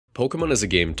Pokémon is a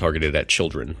game targeted at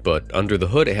children, but under the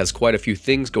hood it has quite a few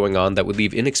things going on that would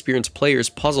leave inexperienced players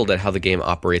puzzled at how the game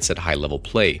operates at high-level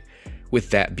play. With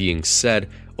that being said,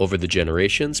 over the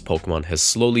generations, Pokémon has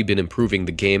slowly been improving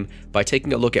the game by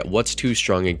taking a look at what's too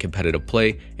strong in competitive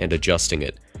play and adjusting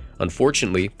it.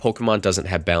 Unfortunately, Pokémon doesn't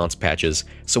have balance patches,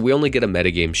 so we only get a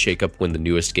metagame shakeup when the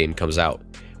newest game comes out.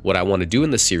 What I want to do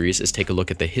in this series is take a look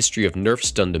at the history of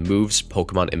nerfs done to moves,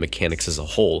 Pokémon, and mechanics as a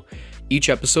whole. Each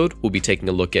episode, we'll be taking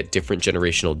a look at different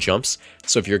generational jumps,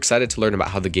 so if you're excited to learn about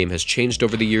how the game has changed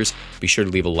over the years, be sure to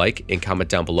leave a like and comment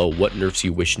down below what nerfs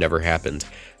you wish never happened.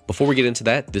 Before we get into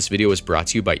that, this video is brought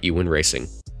to you by Ewin Racing.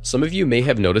 Some of you may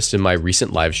have noticed in my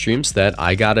recent live streams that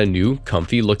I got a new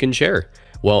comfy looking chair.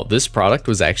 Well, this product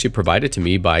was actually provided to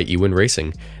me by Ewin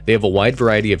Racing. They have a wide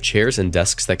variety of chairs and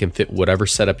desks that can fit whatever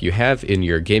setup you have in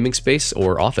your gaming space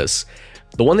or office.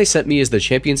 The one they sent me is the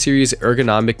Champion Series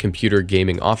Ergonomic Computer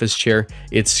Gaming Office Chair.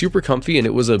 It's super comfy and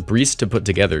it was a breeze to put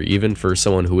together, even for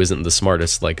someone who isn't the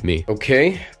smartest like me.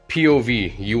 Okay,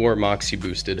 POV, you are Moxie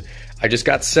boosted. I just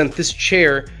got sent this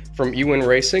chair from Ewin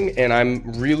Racing and I'm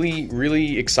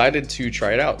really excited to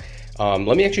try it out.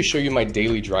 Let me actually show you my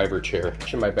daily driver chair.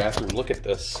 In my bathroom, look at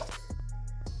this.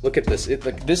 Look at this.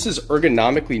 This is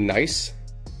ergonomically nice,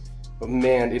 but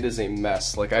man, it is a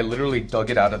mess. Like, I literally dug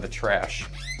it out of the trash.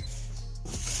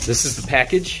 This is the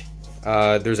package.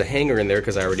 There's a hanger in there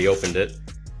because I already opened it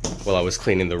while I was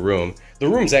cleaning the room. The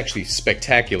room's actually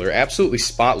spectacular, absolutely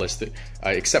spotless,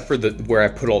 except for where I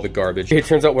put all the garbage. It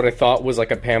turns out what I thought was like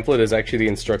a pamphlet is actually the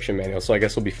instruction manual, so I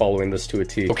guess we'll be following this to a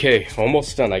T. Okay,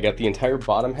 almost done. I got the entire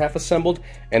bottom half assembled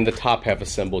and the top half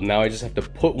assembled. Now I just have to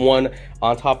put one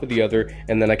on top of the other,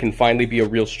 and then I can finally be a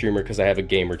real streamer because I have a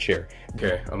gamer chair.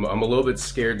 Okay, I'm a little bit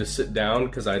scared to sit down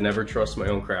because I never trust my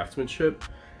own craftsmanship,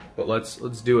 but let's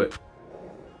do it.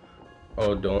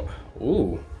 Oh, don't.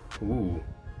 Ooh.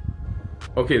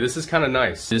 Okay, this is kind of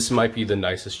nice. This might be the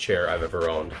nicest chair I've ever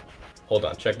owned. Hold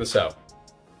on, check this out.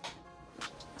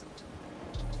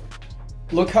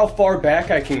 Look how far back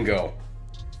I can go.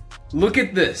 Look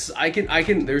at this. I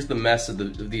can. There's the mess of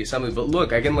the assembly, but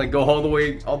look, I can like go all the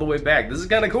way back. This is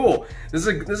kind of cool. This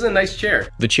is a nice chair.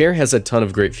 The chair has a ton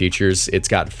of great features. It's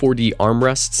got 4D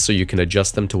armrests, so you can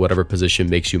adjust them to whatever position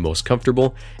makes you most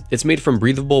comfortable. It's made from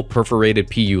breathable, perforated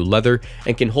PU leather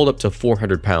and can hold up to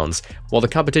 400 pounds, while the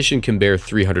competition can bear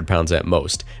 300 pounds at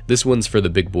most. This one's for the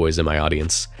big boys in my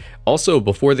audience. Also,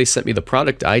 before they sent me the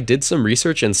product, I did some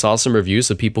research and saw some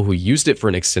reviews of people who used it for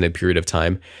an extended period of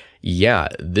time. Yeah,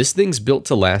 this thing's built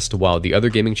to last, while the other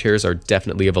gaming chairs are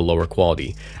definitely of a lower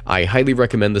quality. I highly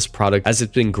recommend this product as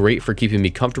it's been great for keeping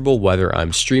me comfortable whether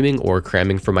I'm streaming or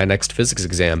cramming for my next physics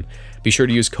exam. Be sure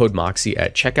to use code Moxie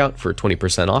at checkout for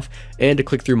 20% off and to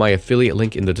click through my affiliate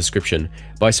link in the description.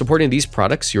 By supporting these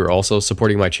products, you're also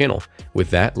supporting my channel.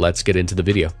 With that, let's get into the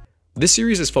video. This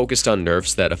series is focused on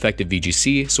nerfs that affected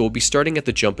VGC, so we'll be starting at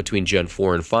the jump between Gen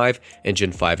 4 and 5 and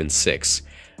Gen 5 and 6.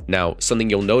 Now, something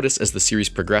you'll notice as the series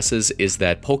progresses is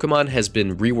that Pokémon has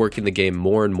been reworking the game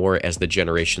more and more as the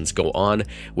generations go on,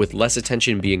 with less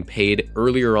attention being paid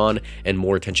earlier on and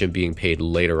more attention being paid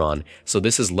later on, so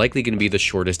this is likely going to be the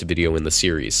shortest video in the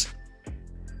series.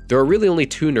 There are really only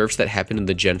two nerfs that happen in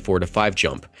the Gen 4 to 5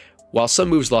 jump. While some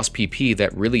moves lost PP,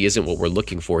 that really isn't what we're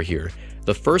looking for here.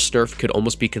 The first nerf could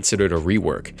almost be considered a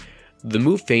rework. The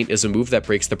move Feint is a move that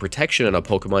breaks the protection on a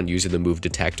Pokemon using the move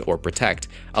Detect or Protect,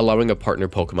 allowing a partner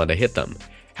Pokemon to hit them.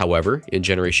 However, in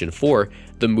Generation 4,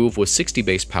 the move was 60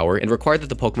 base power and required that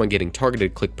the Pokemon getting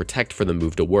targeted click Protect for the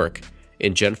move to work.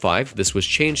 In Gen 5, this was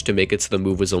changed to make it so the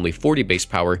move was only 40 base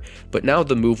power, but now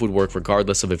the move would work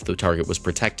regardless of if the target was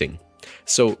protecting.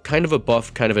 So, kind of a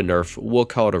buff, kind of a nerf, we'll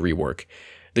call it a rework.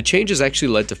 The change has actually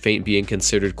led to Feint being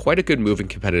considered quite a good move in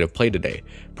competitive play today.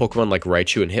 Pokemon like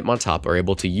Raichu and Hitmontop are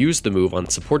able to use the move on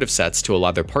supportive sets to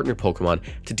allow their partner Pokemon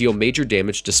to deal major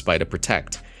damage despite a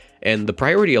Protect. And the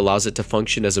priority allows it to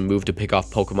function as a move to pick off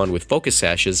Pokemon with Focus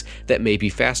Sashes that may be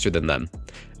faster than them.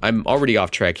 I'm already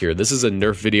off track here. This is a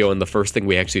nerf video and the first thing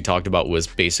we actually talked about was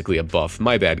basically a buff.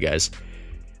 My bad, guys.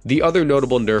 The other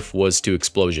notable nerf was to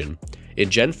Explosion. In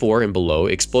Gen 4 and below,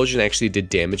 Explosion actually did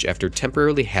damage after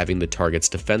temporarily having the target's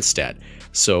defense stat,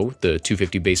 so the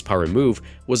 250 base power move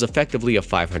was effectively a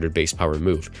 500 base power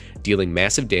move, dealing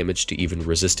massive damage to even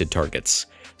resisted targets.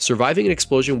 Surviving an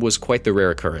Explosion was quite the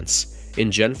rare occurrence.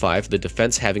 In Gen 5, the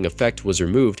defense having effect was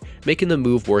removed, making the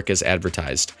move work as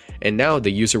advertised, and now the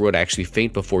user would actually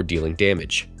faint before dealing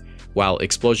damage. While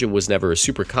Explosion was never a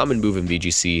super common move in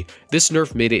VGC, this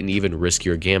nerf made it an even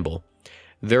riskier gamble.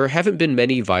 There haven't been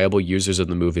many viable users of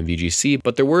the move in VGC,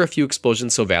 but there were a few Explosion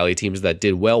Silvally teams that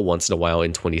did well once in a while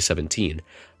in 2017.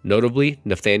 notably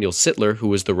Nathaniel Sittler, who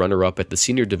was the runner-up at the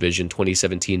Senior Division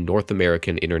 2017 North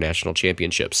American International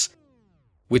Championships.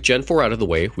 With Gen 4 out of the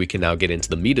way, we can now get into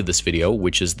the meat of this video,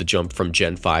 which is the jump from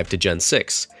Gen 5 to Gen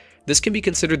 6. This can be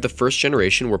considered the first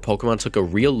generation where Pokemon took a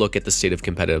real look at the state of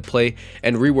competitive play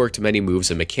and reworked many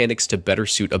moves and mechanics to better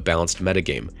suit a balanced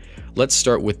metagame. Let's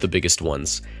start with the biggest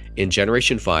ones. In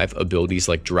Generation 5, abilities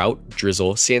like Drought,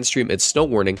 Drizzle, Sandstream, and Snow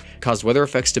Warning caused weather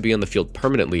effects to be on the field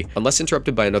permanently unless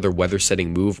interrupted by another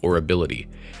weather-setting move or ability.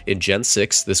 In Gen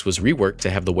 6, this was reworked to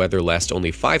have the weather last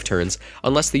only 5 turns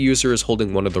unless the user is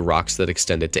holding one of the rocks that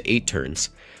extend it to 8 turns.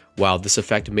 While this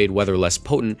effect made weather less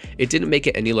potent, it didn't make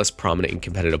it any less prominent in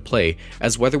competitive play,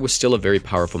 as weather was still a very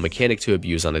powerful mechanic to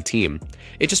abuse on a team.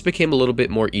 It just became a little bit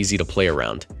more easy to play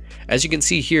around. As you can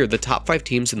see here, the top 5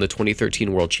 teams in the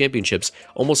 2013 World Championships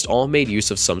almost all made use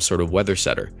of some sort of weather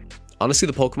setter. Honestly,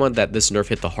 the Pokemon that this nerf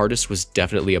hit the hardest was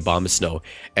definitely Abomasnow,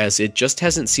 as it just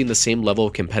hasn't seen the same level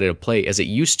of competitive play as it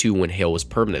used to when Hail was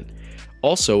permanent.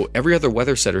 Also, every other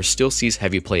weather setter still sees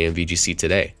heavy play in VGC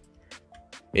today.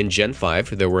 In Gen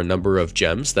 5, there were a number of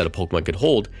gems that a Pokemon could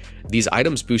hold. These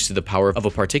items boosted the power of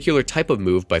a particular type of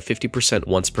move by 50%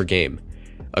 once per game.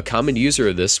 A common user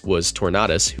of this was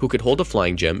Tornadus, who could hold a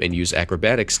flying gem and use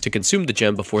acrobatics to consume the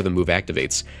gem before the move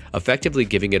activates, effectively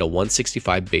giving it a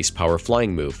 165 base power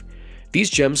flying move. These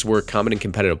gems were common in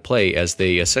competitive play as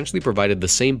they essentially provided the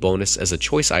same bonus as a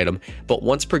choice item, but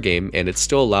once per game, and it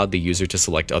still allowed the user to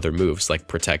select other moves like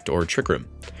Protect or Trick Room.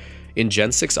 In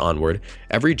Gen 6 onward,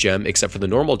 every gem except for the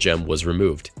normal gem was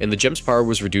removed, and the gem's power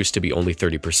was reduced to be only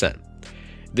 30%.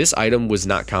 This item was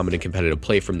not common in competitive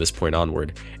play from this point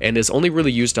onward, and is only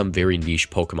really used on very niche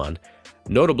Pokemon.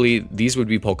 Notably, these would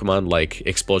be Pokemon like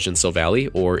Explosion Silvally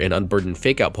or an unburdened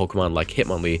fake-out Pokemon like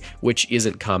Hitmonlee, which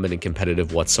isn't common in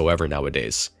competitive whatsoever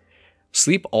nowadays.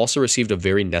 Sleep also received a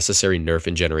very necessary nerf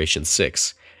in Generation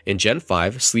 6. In Gen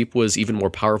 5, Sleep was even more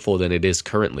powerful than it is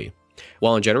currently.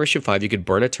 While in Generation 5 you could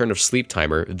burn a turn of sleep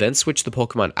timer, then switch the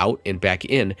Pokemon out and back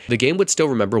in, the game would still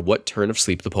remember what turn of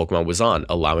sleep the Pokemon was on,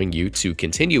 allowing you to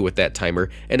continue with that timer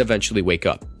and eventually wake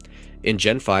up. In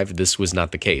Gen 5, this was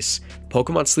not the case.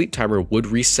 Pokemon sleep timer would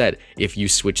reset if you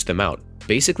switched them out,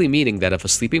 basically meaning that if a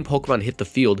sleeping Pokemon hit the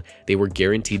field, they were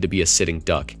guaranteed to be a sitting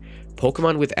duck.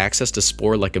 Pokemon with access to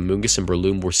Spore like Amoonguss and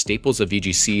Breloom were staples of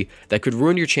VGC that could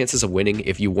ruin your chances of winning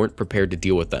if you weren't prepared to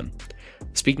deal with them.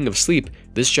 Speaking of sleep,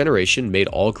 this generation made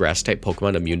all grass-type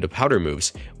Pokemon immune to powder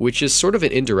moves, which is sort of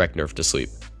an indirect nerf to sleep.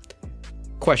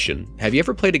 Question: have you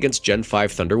ever played against Gen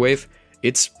 5 Thunderwave?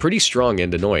 It's pretty strong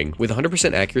and annoying. With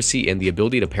 100% accuracy and the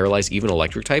ability to paralyze even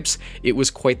electric types, it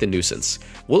was quite the nuisance.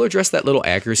 We'll address that little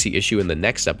accuracy issue in the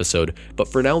next episode, but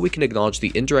for now we can acknowledge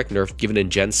the indirect nerf given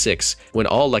in Gen 6 when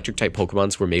all electric type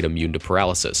Pokemons were made immune to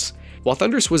paralysis. While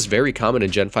Thundurus was very common in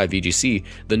Gen 5 VGC,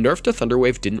 the nerf to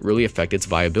Thunderwave didn't really affect its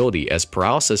viability, as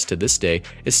Paralysis to this day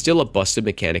is still a busted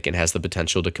mechanic and has the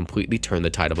potential to completely turn the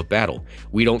tide of a battle.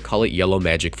 We don't call it yellow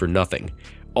magic for nothing.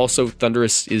 Also,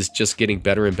 Thundurus is just getting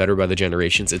better and better by the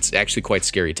generations. It's actually quite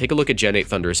scary. Take a look at Gen 8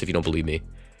 Thundurus if you don't believe me.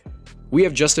 We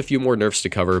have just a few more nerfs to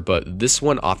cover, but this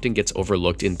one often gets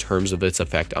overlooked in terms of its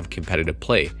effect on competitive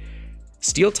play.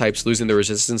 Steel types losing their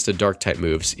resistance to dark type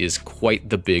moves is quite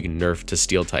the big nerf to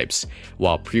steel types.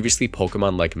 While previously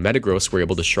Pokemon like Metagross were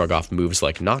able to shrug off moves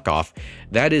like Knockoff,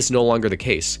 that is no longer the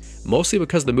case, mostly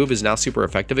because the move is now super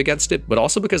effective against it, but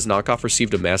also because Knockoff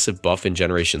received a massive buff in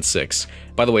Generation 6.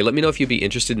 By the way, let me know if you'd be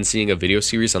interested in seeing a video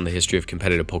series on the history of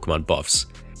competitive Pokemon buffs.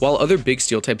 While other big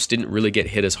steel types didn't really get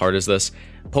hit as hard as this,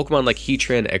 Pokemon like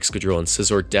Heatran, Excadrill, and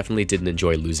Scizor definitely didn't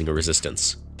enjoy losing a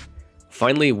resistance.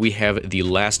 Finally, we have the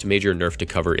last major nerf to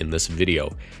cover in this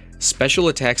video. Special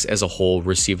attacks as a whole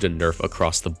received a nerf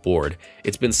across the board.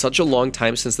 It's been such a long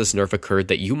time since this nerf occurred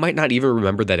that you might not even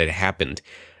remember that it happened.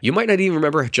 You might not even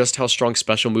remember just how strong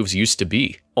special moves used to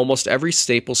be. Almost every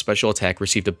staple special attack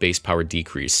received a base power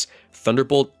decrease.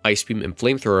 Thunderbolt, Ice Beam, and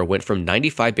Flamethrower went from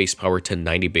 95 base power to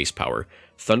 90 base power.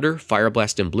 Thunder, Fire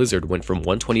Blast, and Blizzard went from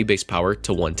 120 base power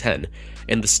to 110,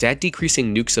 and the stat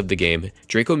decreasing nukes of the game,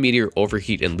 Draco Meteor,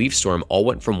 Overheat, and Leaf Storm all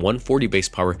went from 140 base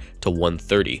power to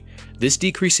 130. This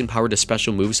decrease in power to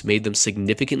special moves made them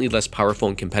significantly less powerful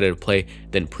in competitive play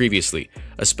than previously,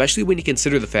 especially when you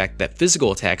consider the fact that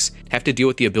physical attacks have to deal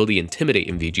with the ability Intimidate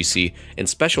in VGC, and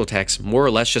special attacks more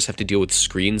or less just have to deal with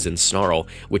Screens and Snarl,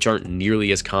 which aren't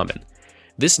nearly as common.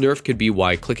 This nerf could be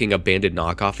why clicking a banded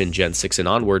knockoff in Gen 6 and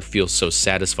onward feels so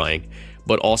satisfying,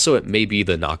 but also it may be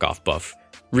the knockoff buff.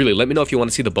 Really, let me know if you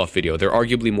want to see the buff video, they're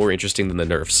arguably more interesting than the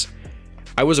nerfs.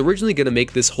 I was originally going to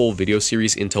make this whole video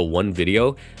series into one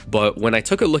video, but when I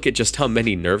took a look at just how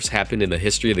many nerfs happened in the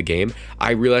history of the game,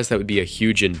 I realized that would be a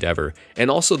huge endeavor. And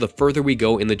also, the further we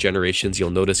go in the generations,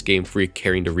 you'll notice Game Freak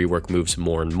caring to rework moves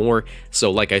more and more,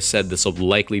 so like I said, this will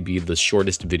likely be the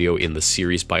shortest video in the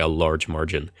series by a large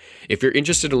margin. If you're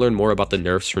interested to learn more about the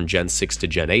nerfs from Gen 6 to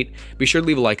Gen 8, be sure to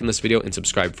leave a like in this video and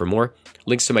subscribe for more.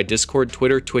 Links to my Discord,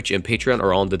 Twitter, Twitch, and Patreon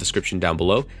are all in the description down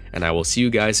below, and I will see you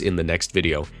guys in the next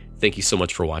video. Thank you so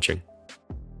much for watching.